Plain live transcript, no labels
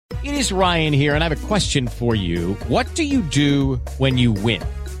It is Ryan here, and I have a question for you. What do you do when you win?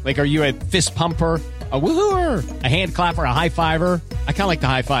 Like, are you a fist pumper, a woo-hooer, a hand clapper, a high fiver? I kind of like the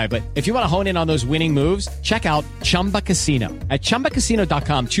high five, but if you want to hone in on those winning moves, check out Chumba Casino. At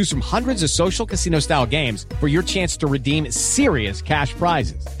ChumbaCasino.com, choose from hundreds of social casino-style games for your chance to redeem serious cash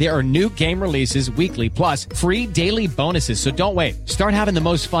prizes. There are new game releases weekly, plus free daily bonuses. So don't wait. Start having the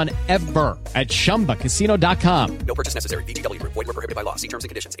most fun ever at ChumbaCasino.com. No purchase necessary. VGW Group. Void where prohibited by law. See terms and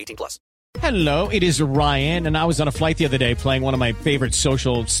conditions. 18+. Hello, it is Ryan, and I was on a flight the other day playing one of my favorite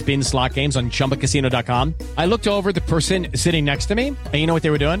social spin slot games on ChumbaCasino.com. I looked over at the person sitting next to me, and you know what they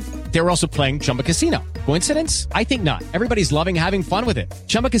were doing? They were also playing Chumba Casino. Coincidence? I think not. Everybody's loving having fun with it.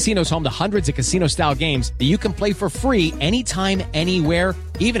 Chumba Casino is home to hundreds of casino-style games that you can play for free anytime, anywhere,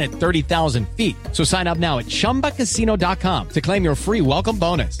 even at 30,000 feet. So sign up now at ChumbaCasino.com to claim your free welcome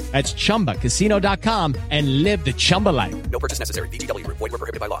bonus. That's ChumbaCasino.com and live the Chumba life. No purchase necessary. VGW Group. Void where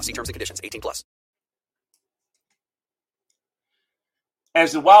prohibited by law. See terms and conditions. 18+.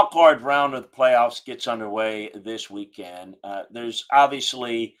 As the Wildcard Round of the playoffs gets underway this weekend, there's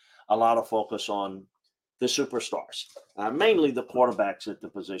obviously a lot of focus on the superstars, mainly the quarterbacks at the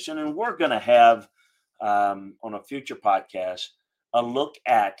position. And we're going to have, on a future podcast, a look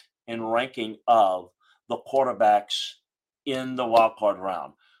at and ranking of the quarterbacks in the Wildcard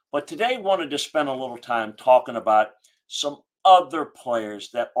Round. But today, I wanted to spend a little time talking about some other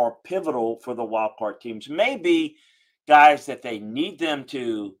players that are pivotal for the wildcard teams. Maybe guys that they need them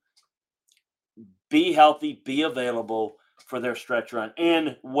to be healthy, be available for their stretch run.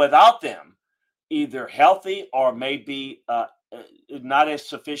 And without them, either healthy or maybe not as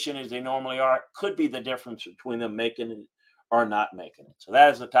sufficient as they normally are, could be the difference between them making it or not making it. So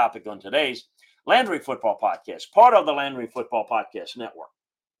that is the topic on today's Landry Football Podcast, part of the Landry Football Podcast Network,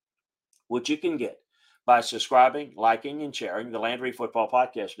 which you can get by subscribing, liking, and sharing the Landry Football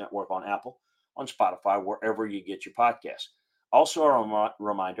Podcast Network on Apple, on Spotify, wherever you get your podcasts. Also, a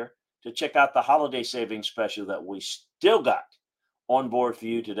reminder to check out the holiday savings special that we still got on board for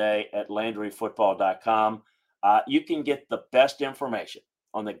you today at LandryFootball.com. You can get the best information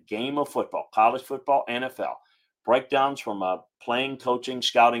on the game of football, college football, NFL, breakdowns from a playing, coaching,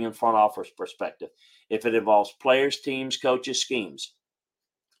 scouting, and front office perspective. If it involves players, teams, coaches, schemes,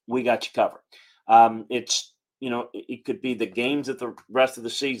 we got you covered. It could be the games at the rest of the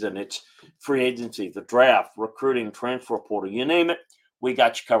season. It's free agency, the draft, recruiting, transfer portal, you name it. We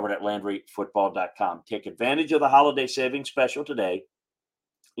got you covered at LandryFootball.com. Take advantage of the holiday savings special today.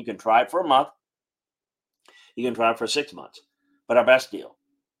 You can try it for a month. You can try it for 6 months. But our best deal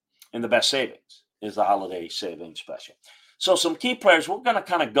and the best savings is the holiday savings special. So some key players, we're going to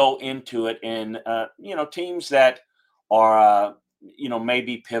kind of go into it in, teams that are,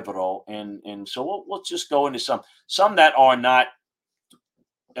 maybe pivotal. And so we'll just go into some that are not,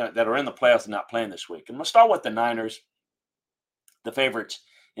 that are in the playoffs and not playing this week. And we'll start with the Niners, the favorites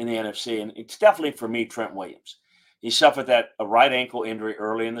in the NFC. And it's definitely, for me, Trent Williams. He suffered a right ankle injury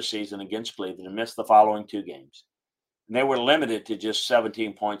early in the season against Cleveland and missed the following 2 games. And they were limited to just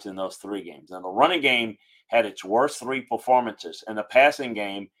 17 points in those 3 games. Now, the running game had its worst 3 performances, and the passing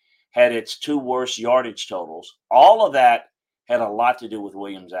game had its 2 worst yardage totals. All of that had a lot to do with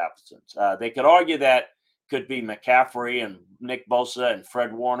Williams' absence. They could argue that could be McCaffrey and Nick Bosa and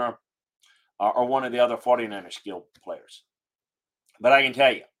Fred Warner or one of the other 49ers skilled players. But I can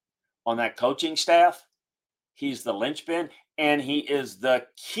tell you, on that coaching staff, he's the linchpin, and he is the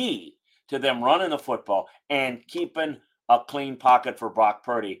key to them running the football and keeping a clean pocket for Brock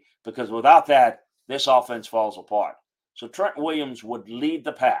Purdy, because without that, this offense falls apart. So Trent Williams would lead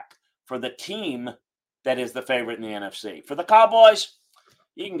the pack for the team that is the favorite in the NFC. For the Cowboys,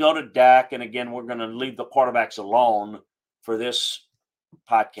 you can go to Dak, and again, we're going to leave the quarterbacks alone for this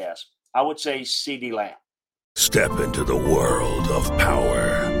podcast. I would say CeeDee Lamb. Step into the world of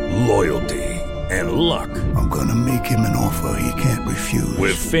power, loyalty, and luck. I'm going to make him an offer he can't refuse.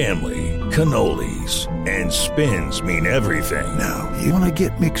 With family, cannolis, and spins mean everything. Now, you want to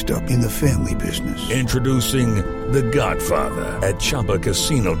get mixed up in the family business. Introducing The Godfather at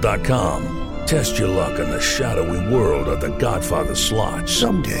ChumbaCasino.com. Test your luck in the shadowy world of The Godfather slot.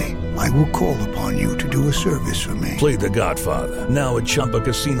 Someday, I will call upon you to do a service for me. Play The Godfather now at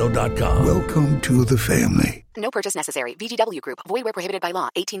ChumbaCasino.com. Welcome to the family. No purchase necessary. VGW Group. Void where prohibited by law.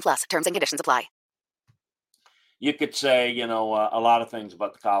 18+. Terms and conditions apply. You could say, a lot of things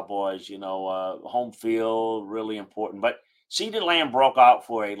about the Cowboys. Home field, really important. But CeeDee Lamb broke out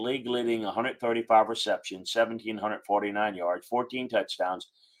for a league-leading 135 receptions, 1,749 yards, 14 touchdowns.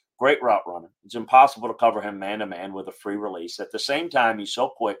 Great route runner. It's impossible to cover him man-to-man with a free release. At the same time, he's so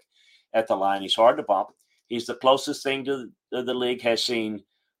quick at the line. He's hard to bump. He's the closest thing to the league has seen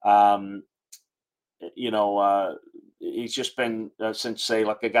Um, he's just been since, say,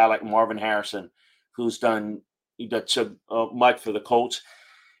 like a guy like Marvin Harrison, who's he did so much for the Colts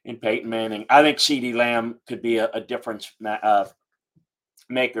and Peyton Manning. I think CeeDee Lamb could be a difference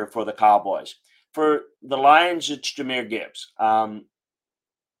maker for the Cowboys. For the Lions, it's Jahmyr Gibbs.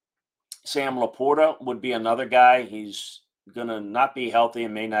 Sam Laporta would be another guy. He's going to not be healthy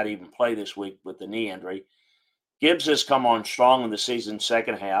and may not even play this week with the knee injury. Gibbs has come on strong in the season's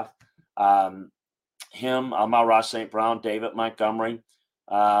second half. Amon-Ra St. Brown, David Montgomery,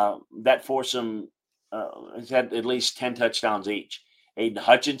 that foursome has had at least 10 touchdowns each. Aiden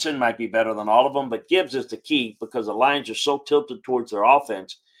Hutchinson might be better than all of them, but Gibbs is the key because the Lions are so tilted towards their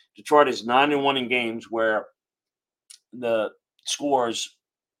offense. Detroit is 9-1 in games where the scores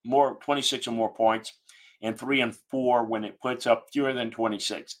 26 or more points, and 3-4 when it puts up fewer than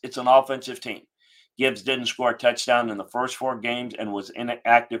 26. It's an offensive team. Gibbs didn't score a touchdown in the first 4 games and was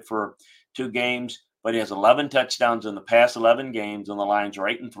inactive for 2 games, but he has 11 touchdowns in the past 11 games, and the Lions are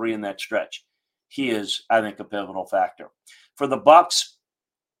 8-3 in that stretch. He is, I think, a pivotal factor. For the Bucs,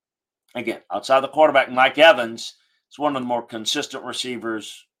 again, outside the quarterback, Mike Evans is one of the more consistent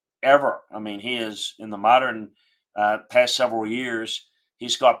receivers ever. I mean, he is, in the modern past several years,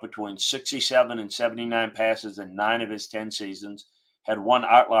 he's got between 67 and 79 passes in 9 of his 10 seasons, had one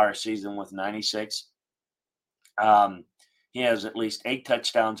outlier season with 96. He has at least 8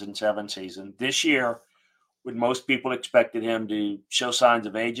 touchdowns in 7 seasons. This year, when most people expected him to show signs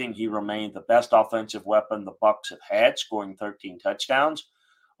of aging, he remained the best offensive weapon the Bucs have had, scoring 13 touchdowns.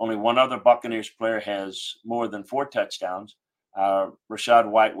 Only one other Buccaneers player has more than 4 touchdowns, Rachaad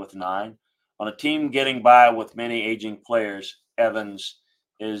White with 9. On a team getting by with many aging players, Evans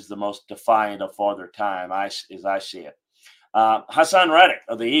is the most defiant of Father Time, as I see it. Hassan Reddick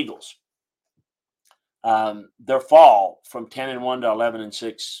of the Eagles. Their fall from 10-1 to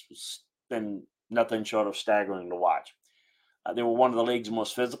 11-6 has been nothing short of staggering to watch. They were one of the league's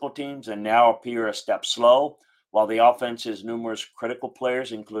most physical teams and now appear a step slow, while the offense has numerous critical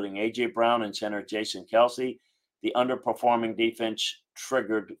players, including A.J. Brown and center Jason Kelsey. The underperforming defense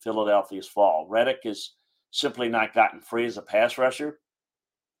triggered Philadelphia's fall. Reddick has simply not gotten free as a pass rusher.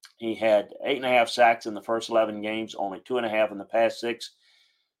 He had 8.5 sacks in the first 11 games, only 2.5 in the past 6.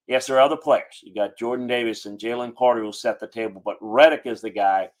 Yes, there are other players. You got Jordan Davis and Jalen Carter who set the table, but Reddick is the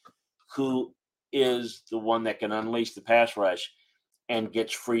guy who is the one that can unleash the pass rush and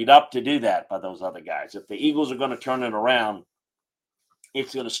gets freed up to do that by those other guys. If the Eagles are going to turn it around,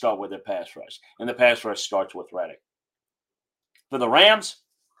 it's going to start with their pass rush, and the pass rush starts with Reddick. For the Rams,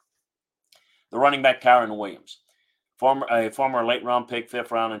 the running back Kyron Williams, a former late-round pick,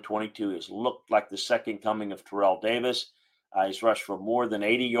 5th round in 22, has looked like the second coming of Terrell Davis. He's rushed for more than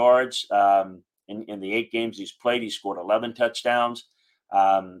 80 yards. In the 8 games he's played, he scored 11 touchdowns,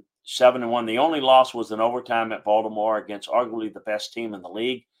 7-1. The only loss was in overtime at Baltimore against arguably the best team in the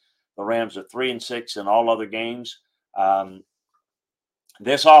league. The Rams are 3-6 in all other games.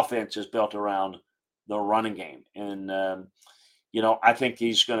 This offense is built around the running game. And, I think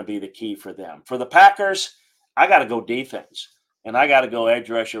he's going to be the key for them. For the Packers, I got to go defense. And I got to go edge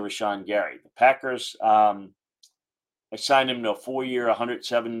rusher Rashawn Gary. The Packers, I signed him to a 4-year,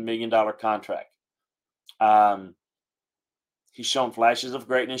 $107 million contract. He's shown flashes of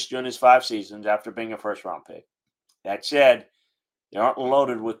greatness during his 5 seasons after being a first-round pick. That said, they aren't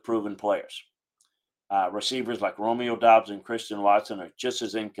loaded with proven players. Receivers like Romeo Doubs and Christian Watson are just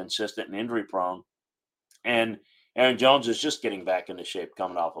as inconsistent and injury-prone. And Aaron Jones is just getting back into shape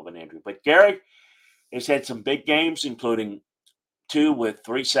coming off of an injury. But Gary has had some big games, including 2 with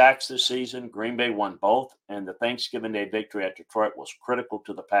 3 sacks this season. Green Bay won both, and the Thanksgiving Day victory at Detroit was critical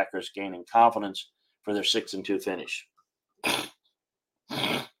to the Packers gaining confidence for their 6-2 finish.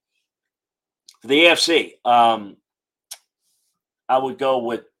 For the AFC, I would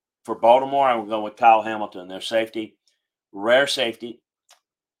go for Baltimore, I would go with Kyle Hamilton, their safety. Rare safety.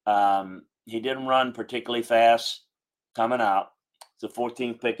 He didn't run particularly fast coming out. It's the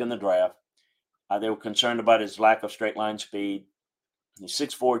 14th pick in the draft. They were concerned about his lack of straight line speed. He's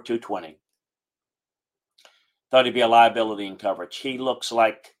 6'4", 220. Thought he'd be a liability in coverage. He looks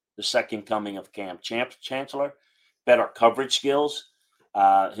like the second coming of Cam Chancellor. Better coverage skills.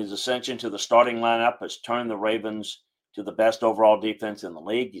 His ascension to the starting lineup has turned the Ravens to the best overall defense in the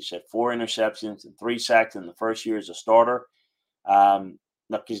league. He's had 4 interceptions and 3 sacks in the first year as a starter.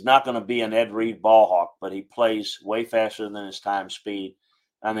 Look, he's not going to be an Ed Reed ball hawk, but he plays way faster than his time speed.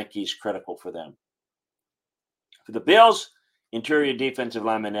 I think he's critical for them. For the Bills, interior defensive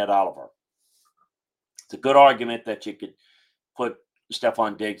lineman Ed Oliver. It's a good argument that you could put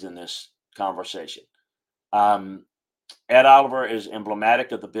Stephon Diggs in this conversation. Ed Oliver is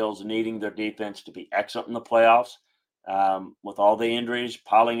emblematic of the Bills needing their defense to be excellent in the playoffs. With all the injuries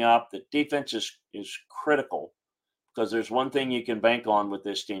piling up, the defense is critical because there's one thing you can bank on with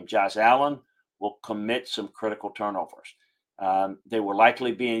this team. Josh Allen will commit some critical turnovers. They will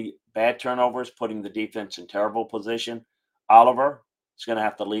likely be bad turnovers, putting the defense in terrible position. Oliver is going to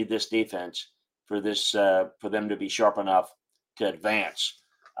have to lead this defense for them to be sharp enough to advance.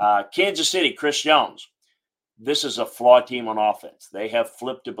 Kansas City, Chris Jones. This is a flawed team on offense. They have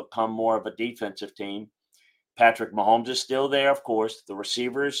flipped to become more of a defensive team. Patrick Mahomes is still there, of course. The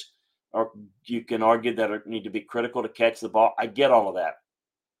receivers you can argue that need to be critical to catch the ball. I get all of that.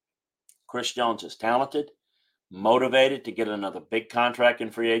 Chris Jones is talented, motivated to get another big contract in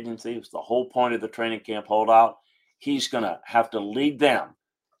free agency. It was the whole point of the training camp holdout. He's going to have to lead them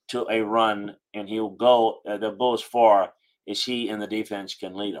to a run, and they'll go as far as he and the defense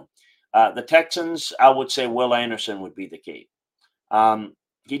can lead them. The Texans, I would say Will Anderson would be the key.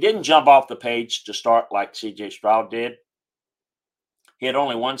 He didn't jump off the page to start like C.J. Stroud did. He had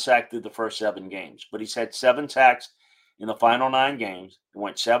only 1 sack through the first 7 games, but he's had 7 sacks in the final 9 games. He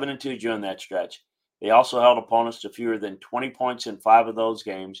went 7-2 during that stretch. They also held opponents to fewer than 20 points in 5 of those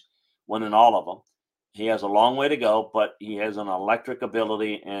games, winning all of them. He has a long way to go, but he has an electric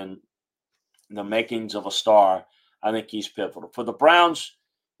ability and the makings of a star. I think he's pivotal. For the Browns,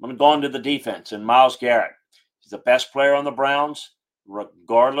 I'm going to go into the defense, and Myles Garrett. He's the best player on the Browns,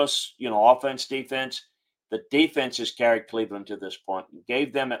 regardless, offense, defense. The defense has carried Cleveland to this point and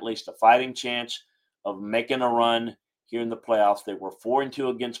gave them at least a fighting chance of making a run here in the playoffs. They were 4-2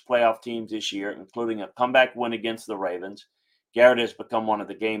 against playoff teams this year, including a comeback win against the Ravens. Garrett has become one of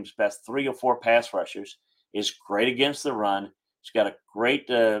the game's best 3 or 4 pass rushers, is great against the run. He's got a great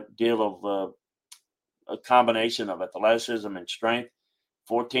deal of a combination of athleticism and strength.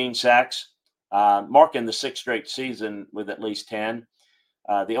 14 sacks, marking the 6th straight season with at least 10.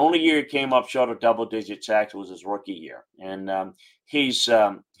 The only year he came up short of double-digit sacks was his rookie year, and he's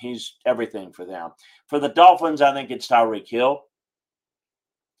everything for them. For the Dolphins, I think it's Tyreek Hill.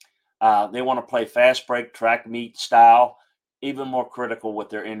 They want to play fast break, track meet style, even more critical with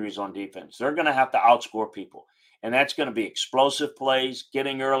their injuries on defense. They're going to have to outscore people, and that's going to be explosive plays,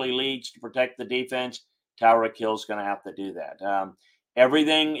 getting early leads to protect the defense. Tyreek Hill's going to have to do that.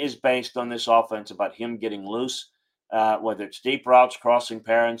 Everything is based on this offense about him getting loose, whether it's deep routes, crossing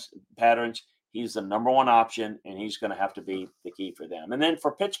patterns. He's the number one option, and he's going to have to be the key for them. And then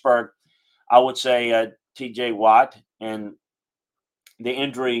for Pittsburgh, I would say T.J. Watt, and the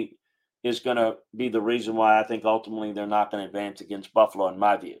injury is going to be the reason why I think ultimately they're not going to advance against Buffalo, in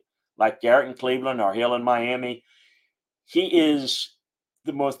my view. Like Garrett in Cleveland or Hill in Miami, he is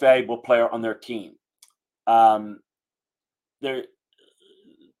the most valuable player on their team.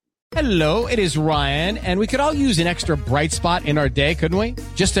 Hello, it is Ryan, and we could all use an extra bright spot in our day, couldn't we?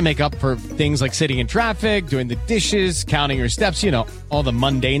 Just to make up for things like sitting in traffic, doing the dishes, counting your steps, all the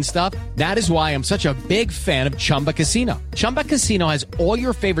mundane stuff. That is why I'm such a big fan of Chumba Casino. Chumba Casino has all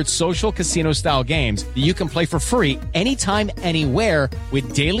your favorite social casino-style games that you can play for free anytime, anywhere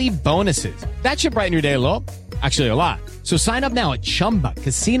with daily bonuses. That should brighten your day a little. Actually, a lot. So sign up now at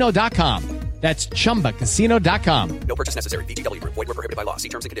ChumbaCasino.com. That's ChumbaCasino.com. No purchase necessary. VGW Group. Void where prohibited by law. See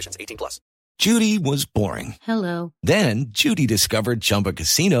terms and conditions. 18+. Judy was boring. Hello. Then Judy discovered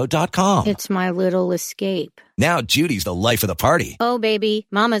ChumbaCasino.com. It's my little escape. Now Judy's the life of the party. Oh, baby,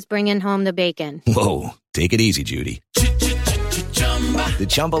 mama's bringing home the bacon. Whoa, take it easy, Judy. The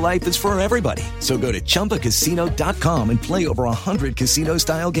Chumba life is for everybody. So go to ChumbaCasino.com and play over 100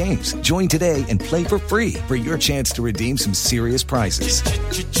 casino-style games. Join today and play for free for your chance to redeem some serious prizes.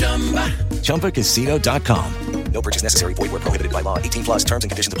 ChumbaCasino.com. No purchase necessary. Void where prohibited by law. 18+. Terms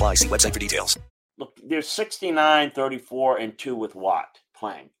and conditions apply. See website for details. Look, they're 69, 34, and 2 with Watt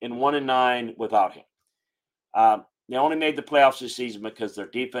playing, and 1-9 without him. They only made the playoffs this season because their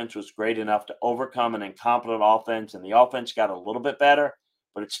defense was great enough to overcome an incompetent offense, and the offense got a little bit better,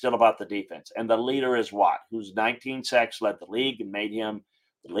 but it's still about the defense. And the leader is Watt, whose 19 sacks led the league and made him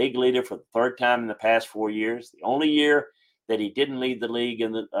the league leader for the 3rd time in the past 4 years. The only year that he didn't lead the league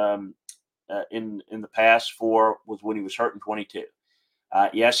in the past 4 was when he was hurt in 22.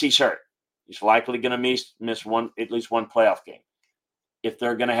 Yes, he's hurt. He's likely going to miss at least one playoff game. If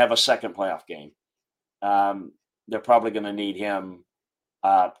they're going to have a second playoff game, they're probably going to need him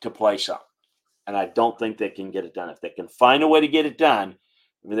to play some. And I don't think they can get it done. If they can find a way to get it done,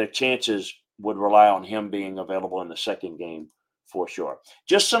 their chances would rely on him being available in the second game for sure.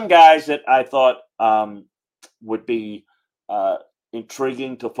 Just some guys that I thought would be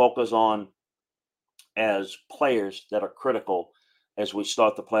intriguing to focus on as players that are critical as we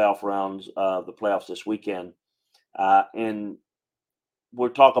start the playoff rounds, the playoffs this weekend. And we'll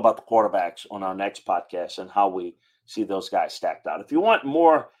talk about the quarterbacks on our next podcast and how we see those guys stacked out. If you want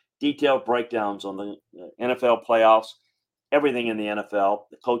more detailed breakdowns on the NFL playoffs, everything in the NFL,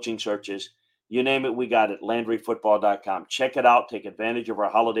 the coaching searches, you name it, we got it, LandryFootball.com. Check it out. Take advantage of our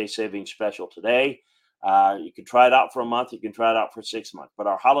holiday savings special today. You can try it out for a month. You can try it out for 6 months. But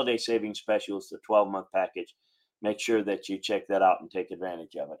our holiday savings special is the 12-month package. Make sure that you check that out and take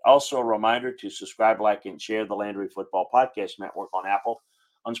advantage of it. Also, a reminder to subscribe, like, and share the Landry Football Podcast Network on Apple,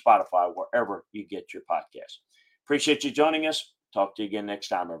 on Spotify, wherever you get your podcasts. Appreciate you joining us. Talk to you again next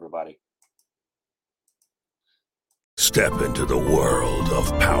time, everybody. Step into the world of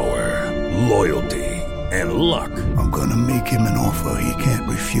power, loyalty, and luck. I'm gonna make him an offer he can't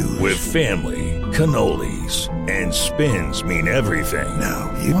refuse. With family, cannolis, and spins mean everything.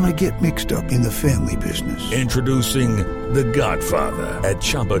 Now, you wanna get mixed up in the family business. Introducing The Godfather at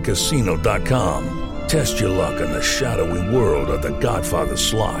ChumbaCasino.com. Test your luck in the shadowy world of The Godfather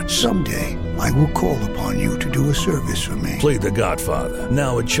slot. Someday, I will call upon you to do a service for me. Play The Godfather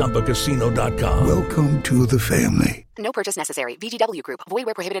now at ChumbaCasino.com. Welcome to the family. No purchase necessary. VGW Group. Void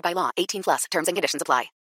where prohibited by law. 18+. Terms and conditions apply.